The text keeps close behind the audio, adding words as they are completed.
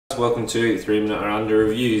Welcome to 3 Minute or Under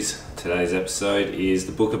Reviews. Today's episode is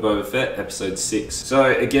the Book of Boba Fett, episode 6.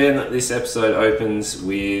 So again, this episode opens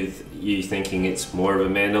with you thinking it's more of a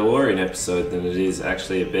Mandalorian episode than it is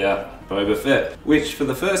actually about Boba Fett. Which for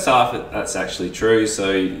the first half, that's actually true.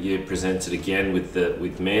 So you're presented again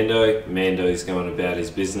with Mando. Mando's going about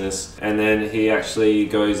his business. And then he actually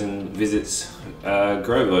goes and visits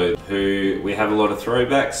Grogu, who we have a lot of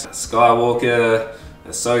throwbacks. Skywalker,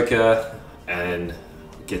 Ahsoka, and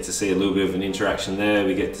get to see a little bit of an interaction there.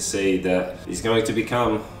 We get to see that he's going to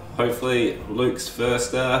become, hopefully, Luke's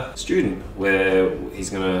first student, where he's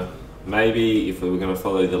going to, maybe, if we were going to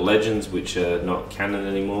follow the legends, which are not canon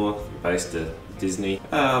anymore, based at Disney,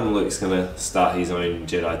 Luke's going to start his own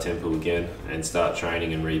Jedi temple again and start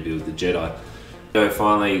training and rebuild the Jedi. So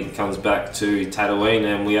finally comes back to Tatooine,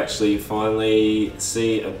 and we actually finally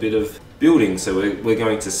see a bit of building. So we're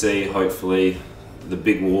going to see, hopefully, the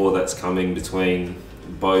big war that's coming between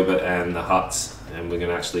Boba and the Hutts, and we're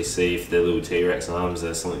going to actually see if their little T-Rex arms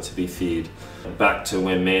are something to be feared. Back to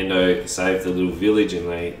when Mando saved the little village and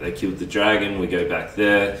they killed the dragon, we go back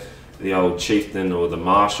there. The old chieftain or the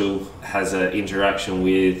marshal has an interaction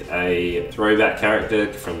with a throwback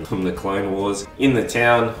character from the Clone Wars. In the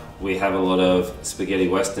town, we have a lot of spaghetti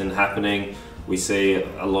western happening. We see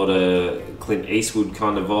a lot of Clint Eastwood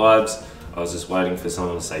kind of vibes. I was just waiting for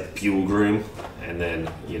someone to say Pilgrim, and then,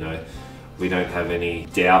 you know, we don't have any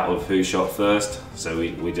doubt of who shot first, so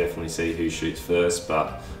we definitely see who shoots first,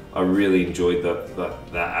 but I really enjoyed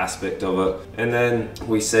that aspect of it. And then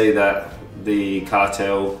we see that the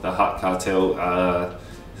cartel, the Hutt cartel, are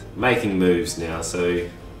making moves now, so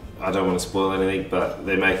I don't want to spoil anything, but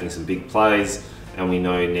they're making some big plays, and we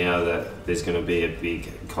know now that there's going to be a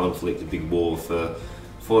big conflict, a big war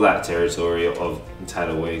for that territory of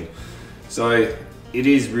Tatooine. So it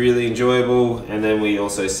is really enjoyable, and then we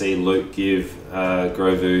also see Luke give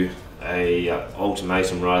Grogu a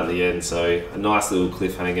ultimatum right at the end, so a nice little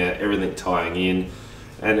cliffhanger, everything tying in,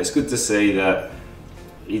 and it's good to see that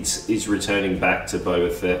it's returning back to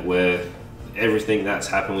Boba Fett, where everything that's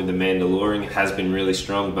happened with the Mandalorian has been really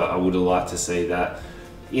strong, but I would have liked to see that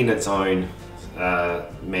in its own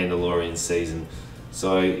Mandalorian season.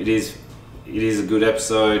 So it is a good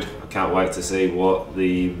episode. I can't wait to see what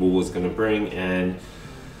the war is going to bring, and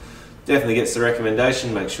definitely gets the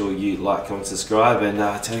recommendation. Make sure you like, comment, subscribe, and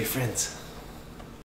tell your friends.